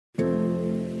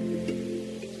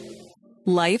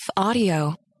Life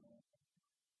Audio.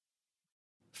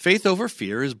 Faith Over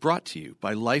Fear is brought to you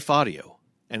by Life Audio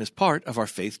and is part of our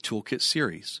Faith Toolkit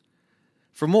series.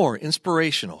 For more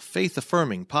inspirational,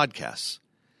 faith-affirming podcasts,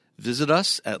 visit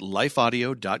us at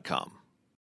lifeaudio.com.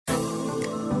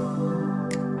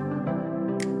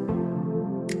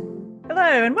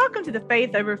 Hello, and welcome to the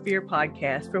Faith Over Fear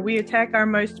podcast, where we attack our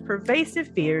most pervasive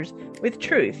fears with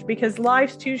truth because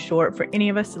life's too short for any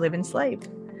of us to live enslaved.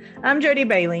 I'm Jody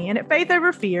Bailey, and at Faith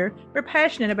Over Fear, we're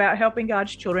passionate about helping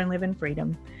God's children live in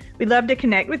freedom. We'd love to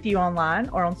connect with you online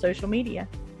or on social media.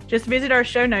 Just visit our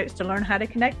show notes to learn how to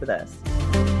connect with us.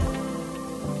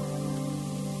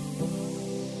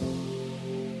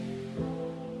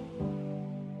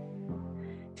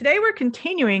 Today, we're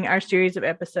continuing our series of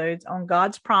episodes on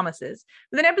God's promises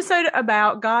with an episode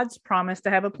about God's promise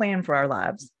to have a plan for our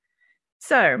lives.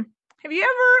 So, have you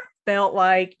ever felt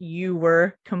like you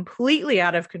were completely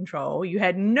out of control? You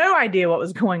had no idea what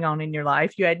was going on in your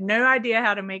life. You had no idea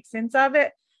how to make sense of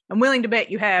it. I'm willing to bet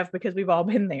you have, because we've all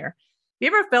been there. You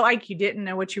ever felt like you didn't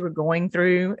know what you were going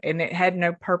through and it had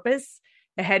no purpose?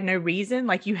 It had no reason,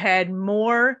 like you had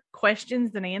more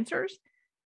questions than answers?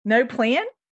 No plan?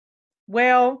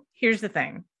 Well, here's the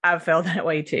thing. I've felt that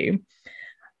way too.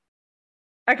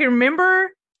 I can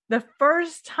remember the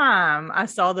first time I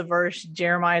saw the verse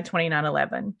Jeremiah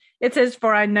 29:11. It says,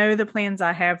 "For I know the plans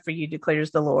I have for you,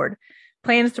 declares the Lord.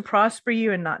 Plans to prosper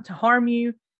you and not to harm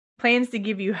you. Plans to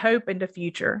give you hope and a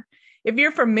future." If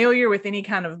you're familiar with any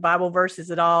kind of Bible verses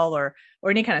at all, or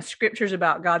any kind of scriptures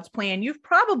about God's plan, you've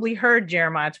probably heard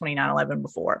Jeremiah 29:11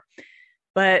 before.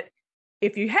 But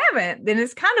if you haven't, then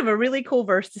it's kind of a really cool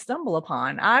verse to stumble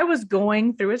upon. I was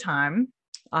going through a time,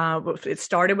 it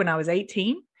started when I was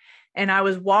 18, and I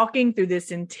was walking through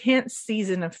this intense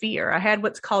season of fear. I had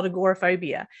what's called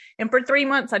agoraphobia. And for 3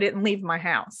 months, I didn't leave my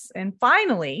house. And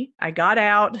finally, I got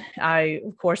out. I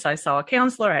saw a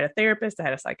counselor, I had a therapist, I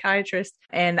had a psychiatrist,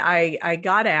 and I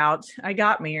got out, I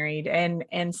got married.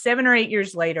 And 7 or 8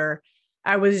 years later,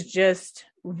 I was just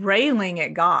railing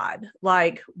at God.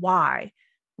 Like, why?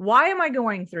 Why am I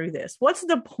going through this? What's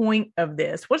the point of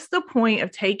this? What's the point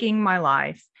of taking my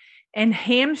life and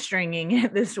hamstringing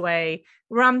it this way,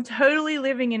 where I'm totally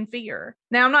living in fear?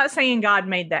 Now, I'm not saying God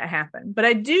made that happen, but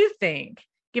I do think,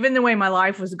 given the way my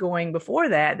life was going before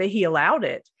that he allowed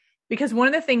it, because one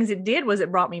of the things it did was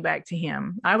it brought me back to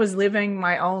him. I was living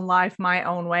my own life, my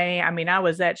own way. I mean, I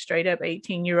was that straight up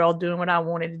 18-year-old doing what I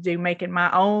wanted to do, making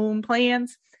my own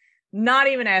plans, not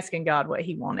even asking God what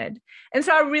he wanted. And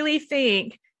so I really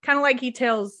think, kind of like he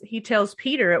tells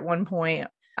Peter at one point,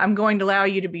 "I'm going to allow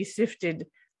you to be sifted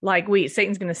like wheat."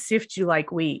 Satan's going to sift you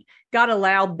like wheat. God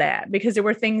allowed that because there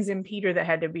were things in Peter that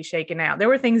had to be shaken out. There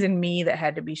were things in me that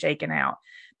had to be shaken out.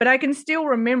 But I can still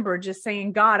remember just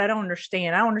saying, "God, I don't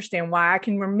understand. I don't understand why." I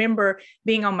can remember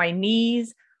being on my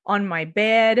knees on my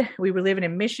bed. We were living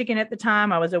in Michigan at the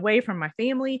time. I was away from my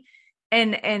family,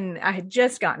 and I had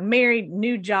just gotten married,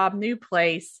 new job, new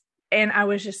place. And I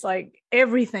was just like,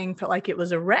 everything felt like it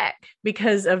was a wreck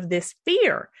because of this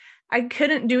fear. I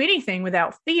couldn't do anything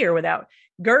without fear, without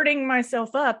girding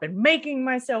myself up and making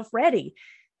myself ready.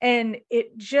 And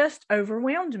it just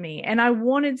overwhelmed me. And I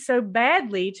wanted so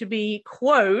badly to be,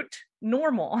 quote,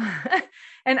 normal.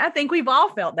 And I think we've all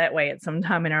felt that way at some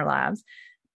time in our lives.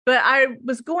 But I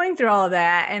was going through all of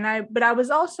that. But I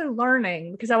was also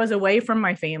learning, because I was away from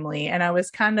my family, and I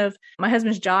was my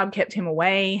husband's job kept him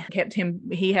away,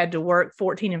 he had to work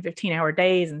 14 and 15-hour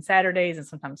days and Saturdays and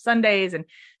sometimes Sundays. And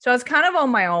so I was kind of on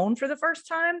my own for the first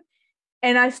time.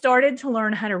 And I started to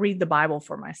learn how to read the Bible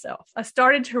for myself. I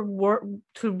started to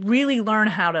really learn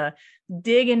how to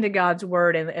dig into God's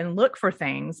word and look for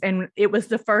things. And it was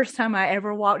the first time I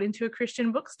ever walked into a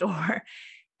Christian bookstore.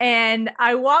 And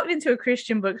I walked into a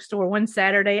Christian bookstore one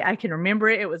Saturday. I can remember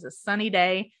it. It was a sunny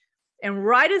day. And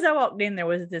right as I walked in, there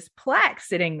was this plaque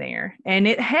sitting there, and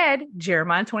it had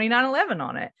Jeremiah 29:11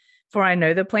 on it. "For I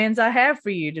know the plans I have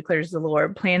for you, declares the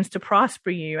Lord, plans to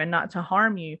prosper you and not to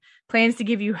harm you, plans to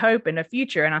give you hope and a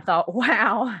future." And I thought,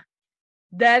 wow,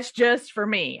 that's just for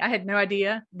me. I had no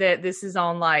idea that this is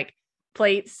on like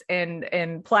plates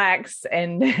and plaques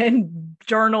and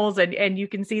journals, and you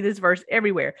can see this verse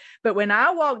everywhere. But when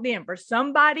I walked in, for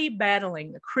somebody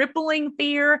battling the crippling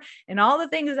fear and all the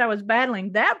things I was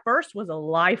battling, that verse was a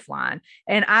lifeline,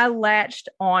 and I latched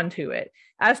onto it.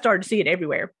 I started to see it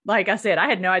everywhere. Like I said, I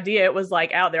had no idea it was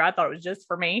like out there. I thought it was just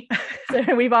for me.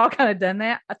 So we've all kind of done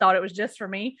that. I thought it was just for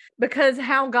me because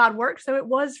how God works. So it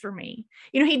was for me.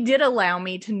 He did allow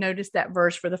me to notice that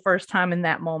verse for the first time in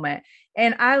that moment.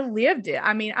 And I lived it.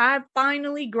 I mean, I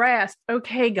finally grasped,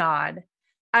 okay, God,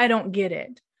 I don't get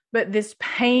it, but this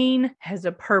pain has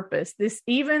a purpose. This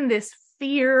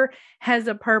fear has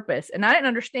a purpose. And I didn't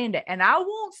understand it. And I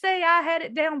won't say I had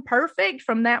it down perfect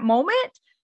from that moment,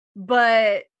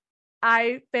 but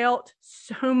I felt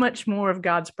so much more of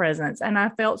God's presence, and I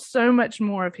felt so much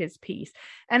more of his peace.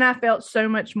 And I felt so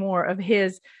much more of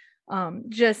his,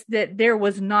 just that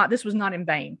this was not in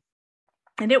vain.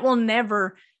 And it will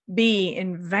never be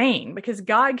in vain, because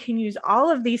God can use all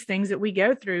of these things that we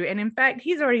go through. And in fact,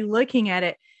 he's already looking at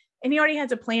it and he already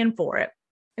has a plan for it.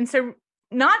 And so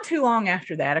not too long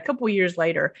after that, a couple of years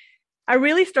later, I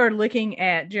really started looking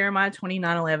at Jeremiah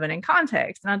 29:11 in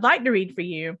context. And I'd like to read for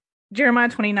you Jeremiah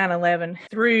 29:11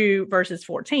 through verses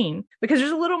 14, because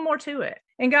there's a little more to it.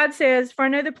 And God says, "For I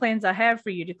know the plans I have for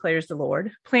you, declares the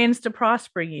Lord, plans to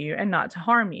prosper you and not to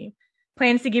harm you,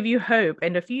 plans to give you hope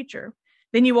and a future.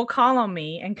 Then you will call on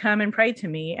me and come and pray to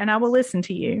me, and I will listen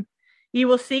to you. You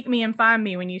will seek me and find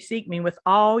me when you seek me with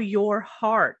all your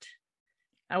heart.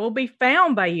 I will be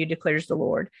found by you, declares the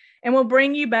Lord, and will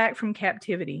bring you back from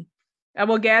captivity. I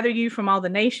will gather you from all the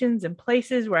nations and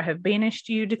places where I have banished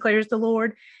you, declares the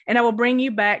Lord, and I will bring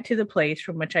you back to the place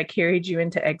from which I carried you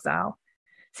into exile."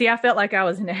 See, I felt like I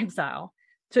was in exile,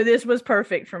 so this was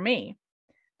perfect for me.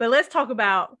 But let's talk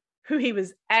about who he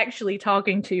was actually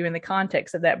talking to in the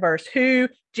context of that verse, who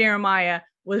Jeremiah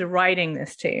was writing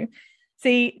this to.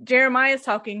 See, Jeremiah is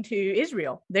talking to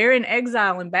Israel. They're in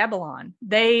exile in Babylon.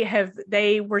 They had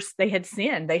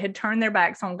sinned. They had turned their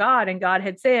backs on God, and God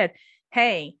had said,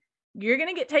 "Hey, you're going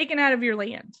to get taken out of your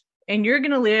land, and you're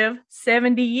going to live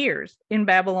 70 years in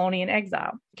Babylonian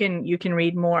exile." You can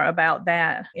read more about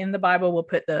that in the Bible. We'll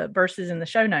put the verses in the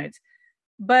show notes.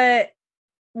 But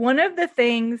one of the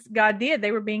things God did,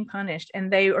 they were being punished,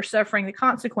 and they are suffering the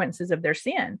consequences of their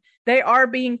sin. They are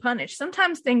being punished.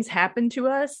 Sometimes things happen to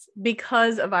us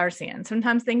because of our sin.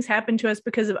 Sometimes things happen to us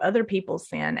because of other people's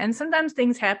sin. And sometimes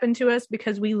things happen to us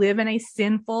because we live in a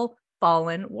sinful,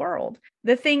 fallen world.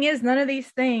 The thing is, none of these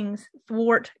things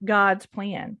thwart God's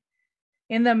plan.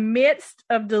 In the midst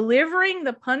of delivering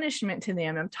the punishment to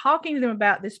them, I'm talking to them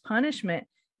about this punishment,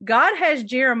 God has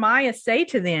Jeremiah say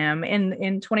to them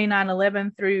in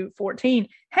 29:11 through 14,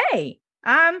 "Hey,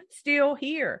 I'm still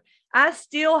here. I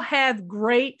still have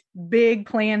great big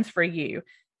plans for you.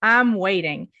 I'm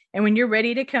waiting. And when you're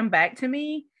ready to come back to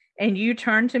me and you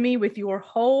turn to me with your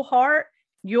whole heart,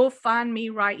 you'll find me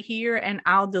right here and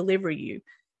I'll deliver you."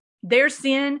 Their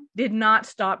sin did not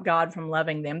stop God from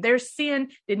loving them. Their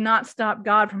sin did not stop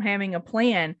God from having a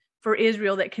plan for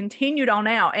Israel that continued on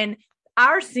out. And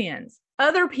our sins,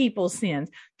 other people's sins,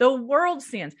 the world's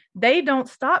sins, they don't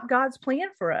stop God's plan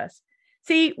for us.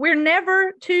 See, we're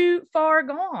never too far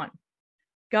gone.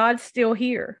 God's still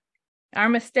here. Our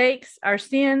mistakes, our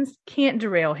sins can't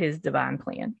derail his divine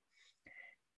plan.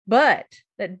 But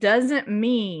that doesn't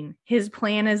mean his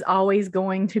plan is always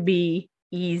going to be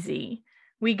easy.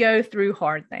 We go through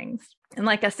hard things. And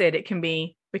like I said, it can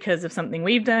be because of something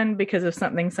we've done, because of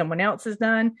something someone else has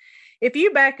done. If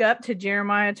you back up to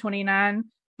Jeremiah 29,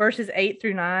 verses 8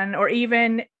 through 9, or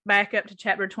even back up to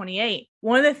chapter 28,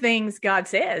 one of the things God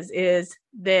says is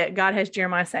that God has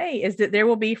Jeremiah say is that there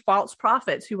will be false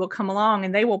prophets who will come along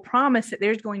and they will promise that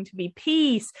there's going to be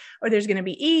peace, or there's going to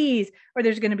be ease, or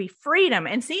there's going to be freedom.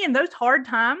 And see, in those hard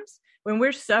times when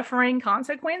we're suffering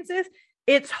consequences,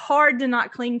 it's hard to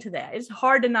not cling to that. It's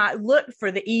hard to not look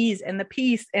for the ease and the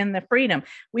peace and the freedom.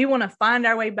 We want to find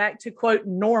our way back to, quote,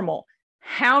 normal.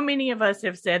 How many of us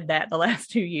have said that the last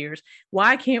 2 years?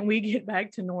 Why can't we get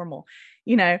back to normal?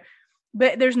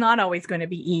 But there's not always going to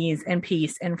be ease and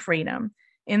peace and freedom.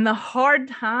 In the hard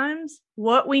times,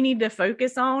 what we need to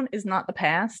focus on is not the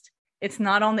past. It's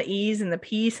not on the ease and the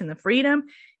peace and the freedom.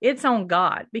 It's on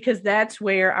God, because that's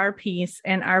where our peace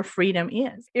and our freedom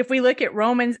is. If we look at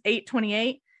Romans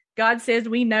 8:28, God says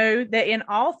we know that in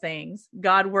all things,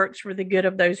 God works for the good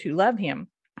of those who love him,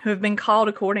 who have been called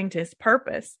according to his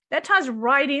purpose. That ties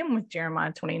right in with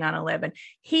Jeremiah 29:11.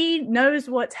 He knows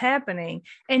what's happening,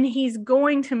 and he's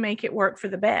going to make it work for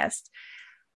the best.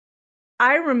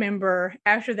 I remember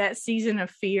after that season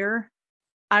of fear,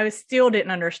 I still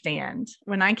didn't understand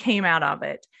when I came out of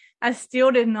it. I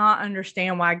still did not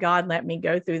understand why God let me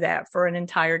go through that for an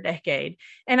entire decade.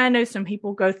 And I know some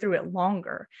people go through it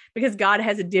longer because God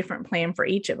has a different plan for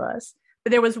each of us.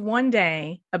 But there was one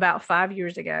day about 5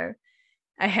 years ago,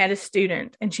 I had a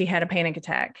student and she had a panic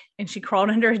attack and she crawled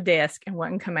under a desk and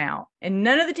wouldn't come out. And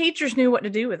none of the teachers knew what to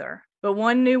do with her, but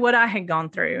one knew what I had gone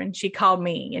through. And she called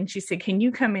me and she said, "Can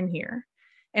you come in here?"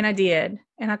 And I did.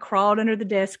 And I crawled under the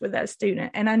desk with that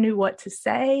student, and I knew what to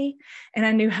say, and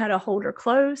I knew how to hold her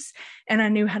close, and I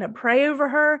knew how to pray over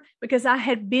her, because I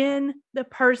had been the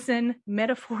person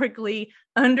metaphorically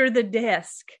under the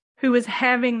desk who was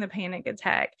having the panic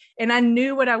attack. And I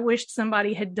knew what I wished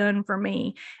somebody had done for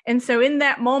me. And so in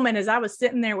that moment, as I was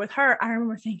sitting there with her, I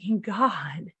remember thinking,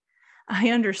 God,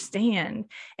 I understand.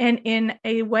 And in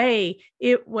a way,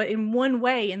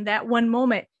 in that one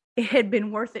moment, it had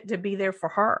been worth it to be there for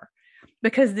her.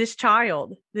 Because this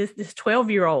child, this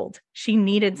 12-year-old, she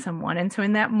needed someone. And so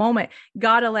in that moment,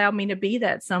 God allowed me to be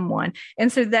that someone.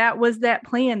 And so that was that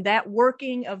plan, that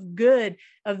working of good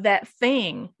of that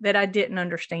thing that I didn't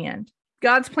understand.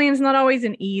 God's plan is not always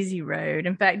an easy road.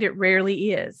 In fact, it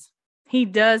rarely is. He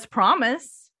does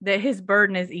promise that his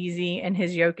burden is easy and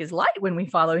his yoke is light when we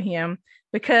follow him,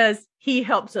 because he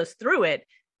helps us through it,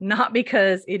 not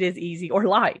because it is easy or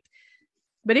light.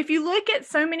 But if you look at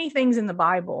so many things in the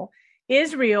Bible,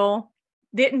 Israel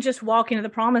didn't just walk into the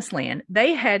promised land.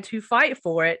 They had to fight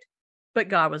for it, but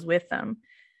God was with them.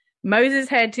 Moses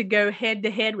had to go head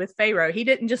to head with Pharaoh. He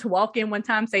didn't just walk in one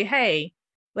time and say, hey,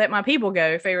 let my people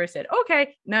go. Pharaoh said,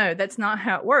 okay. No, that's not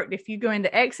how it worked. If you go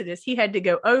into Exodus, he had to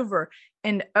go over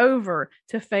and over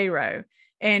to Pharaoh.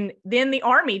 And then the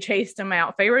army chased him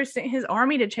out. Pharaoh sent his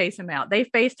army to chase him out. They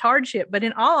faced hardship, but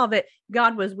in all of it,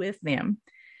 God was with them.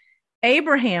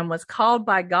 Abraham was called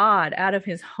by God out of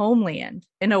his homeland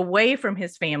and away from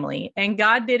his family. And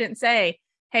God didn't say,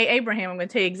 hey, Abraham, I'm going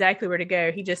to tell you exactly where to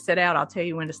go. He just said out, I'll tell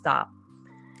you when to stop.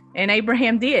 And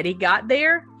Abraham did. He got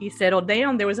there. He settled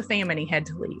down. There was a famine. He had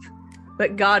to leave.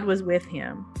 But God was with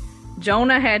him.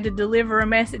 Jonah had to deliver a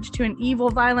message to an evil,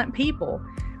 violent people.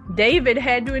 David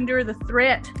had to endure the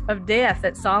threat of death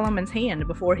at Solomon's hand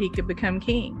before he could become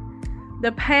king.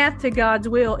 The path to God's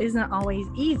will isn't always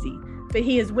easy, but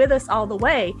he is with us all the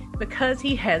way because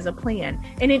he has a plan.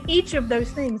 And in each of those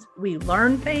things, we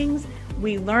learn things.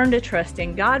 We learn to trust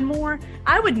in God more.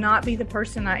 I would not be the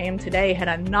person I am today had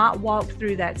I not walked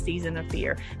through that season of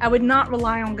fear. I would not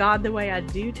rely on God the way I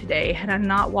do today had I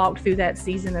not walked through that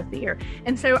season of fear.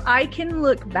 And so I can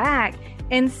look back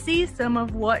and see some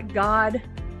of what God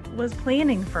was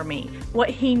planning for me, what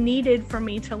he needed for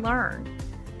me to learn.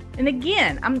 And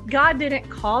again, God didn't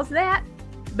cause that,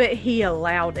 but he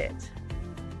allowed it.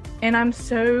 And I'm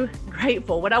so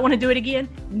grateful. Would I want to do it again?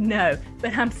 No,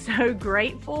 but I'm so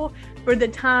grateful for the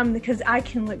time because I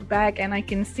can look back and I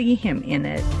can see him in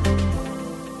it.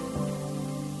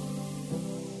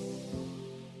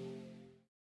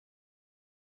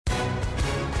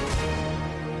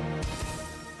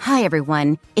 Hi,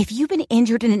 everyone. If you've been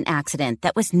injured in an accident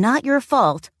that was not your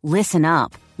fault, listen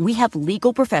up. We have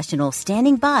legal professionals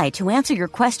standing by to answer your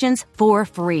questions for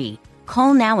free.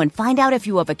 Call now and find out if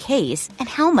you have a case and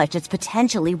how much it's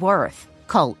potentially worth.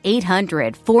 Call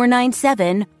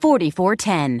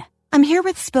 800-497-4410. I'm here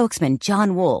with spokesman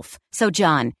John Wolf. So,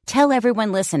 John, tell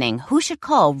everyone listening who should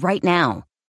call right now.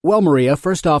 Well, Maria,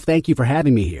 first off, thank you for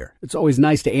having me here. It's always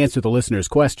nice to answer the listeners'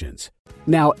 questions.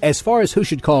 Now, as far as who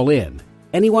should call in,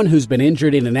 anyone who's been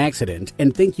injured in an accident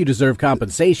and think you deserve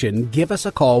compensation, give us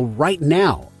a call right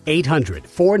now.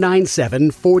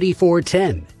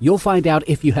 800-497-4410. You'll find out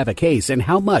if you have a case and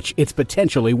how much it's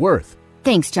potentially worth.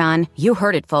 Thanks, John. You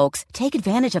heard it, folks. Take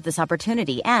advantage of this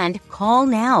opportunity and call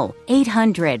now.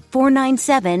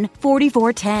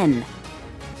 800-497-4410.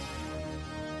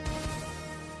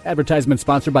 Advertisement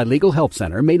sponsored by Legal Help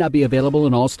Center. May not be available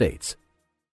in all states.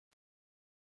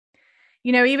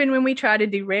 You know, even when we try to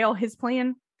derail his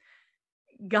plan,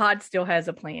 God still has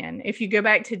a plan. If you go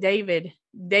back to David,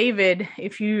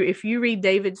 if you read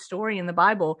David's story in the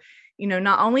Bible, you know,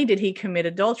 not only did he commit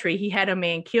adultery, he had a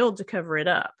man killed to cover it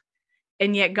up.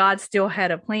 And yet God still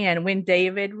had a plan. When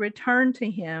David returned to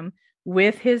him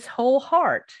with his whole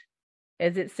heart,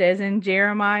 as it says in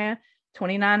Jeremiah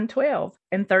 29:12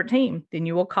 and 13, then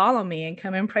you will call on me and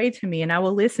come and pray to me, and I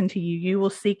will listen to you. You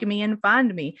will seek me and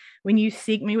find me when you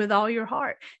seek me with all your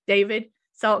heart. David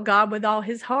sought God with all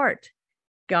his heart.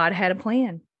 God had a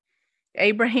plan.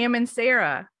 Abraham and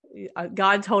Sarah,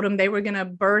 God told them they were going to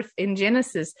birth in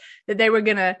Genesis, that they were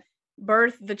going to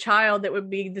birth the child that would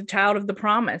be the child of the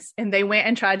promise. And they went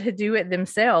and tried to do it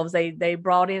themselves. They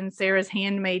brought in Sarah's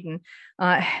handmaiden,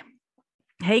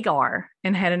 Hagar,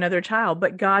 and had another child,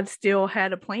 but God still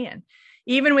had a plan.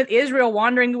 Even with Israel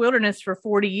wandering the wilderness for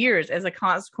 40 years as a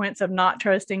consequence of not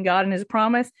trusting God and his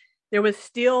promise, there was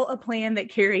still a plan that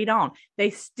carried on.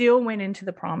 They still went into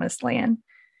the promised land.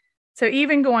 So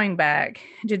even going back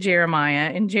to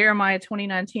Jeremiah, in Jeremiah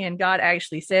 29:10, God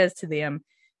actually says to them,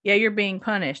 yeah, you're being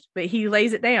punished, but he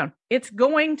lays it down. It's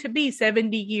going to be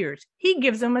 70 years. He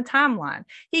gives them a timeline.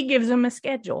 He gives them a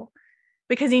schedule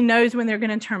because he knows when they're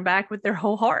going to turn back with their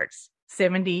whole hearts,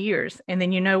 70 years. And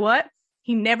then you know what?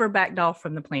 He never backed off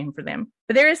from the plan for them.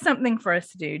 But there is something for us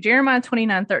to do. Jeremiah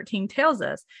 29:13 tells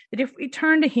us that if we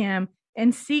turn to him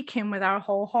and seek him with our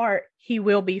whole heart, he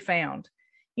will be found.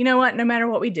 You know what? No matter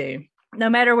what we do, no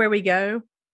matter where we go,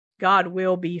 God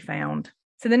will be found.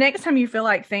 So the next time you feel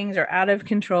like things are out of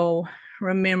control,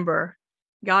 remember,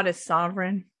 God is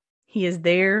sovereign. He is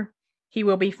there. He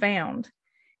will be found.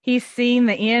 He's seen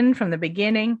the end from the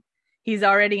beginning. He's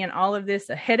already in all of this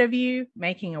ahead of you,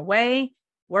 making a way,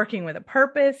 working with a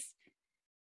purpose,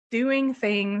 doing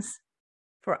things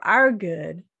for our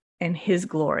good and his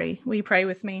glory. Will you pray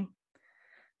with me?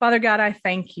 Father God, I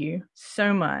thank you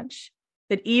so much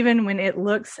that even when it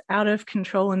looks out of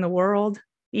control in the world,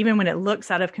 even when it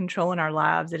looks out of control in our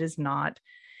lives, it is not.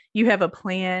 You have a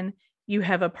plan, you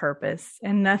have a purpose,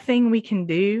 and nothing we can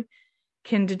do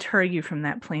can deter you from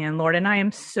that plan, Lord. And I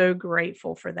am so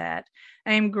grateful for that.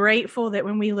 I am grateful that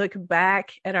when we look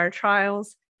back at our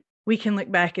trials, we can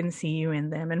look back and see you in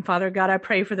them. And Father God, I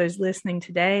pray for those listening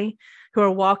today who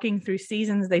are walking through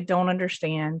seasons they don't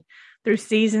understand, through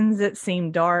seasons that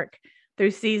seem dark,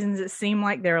 through seasons that seem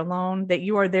like they're alone, that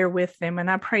you are there with them. And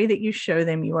I pray that you show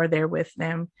them you are there with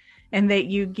them and that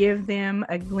you give them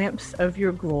a glimpse of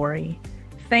your glory.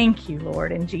 Thank you,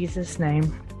 Lord, in Jesus'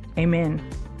 name. Amen.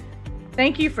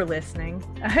 Thank you for listening.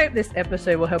 I hope this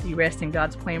episode will help you rest in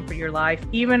God's plan for your life,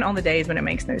 even on the days when it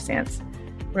makes no sense.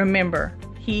 Remember,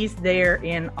 he's there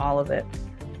in all of it.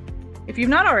 If you've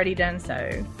not already done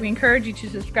so, we encourage you to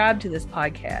subscribe to this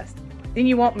podcast. Then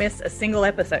you won't miss a single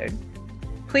episode.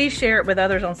 Please share it with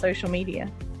others on social media.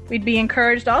 We'd be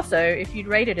encouraged also if you'd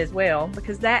rate it as well,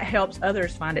 because that helps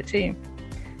others find it too.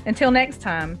 Until next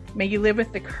time, may you live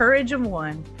with the courage of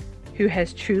one who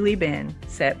has truly been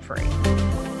set free.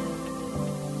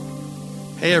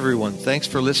 Hey everyone, thanks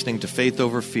for listening to Faith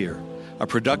Over Fear, a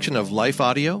production of Life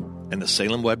Audio and the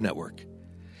Salem Web Network.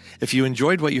 If you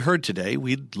enjoyed what you heard today,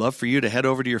 we'd love for you to head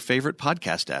over to your favorite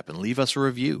podcast app and leave us a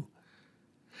review.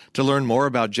 To learn more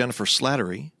about Jennifer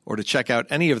Slattery, or to check out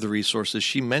any of the resources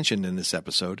she mentioned in this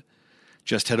episode,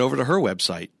 just head over to her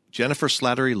website,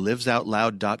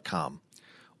 jenniferslatterylivesoutloud.com,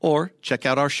 or check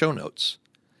out our show notes.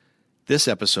 This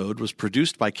episode was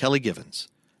produced by Kelly Givens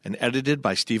and edited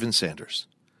by Stephen Sanders.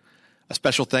 A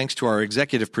special thanks to our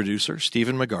executive producer,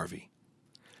 Stephen McGarvey.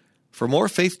 For more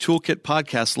Faith Toolkit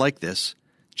podcasts like this,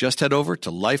 just head over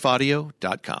to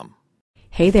lifeaudio.com.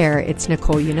 Hey there, it's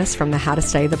Nicole Eunice from the How to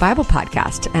Study the Bible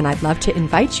podcast, and I'd love to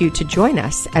invite you to join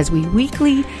us as we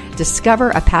weekly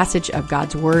discover a passage of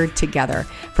God's Word together.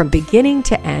 From beginning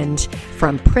to end,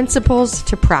 from principles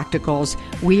to practicals,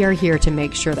 we are here to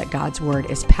make sure that God's Word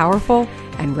is powerful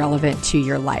and relevant to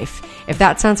your life. If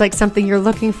that sounds like something you're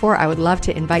looking for, I would love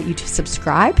to invite you to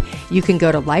subscribe. You can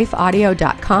go to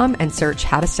lifeaudio.com and search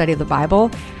How to Study the Bible,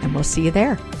 and we'll see you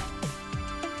there.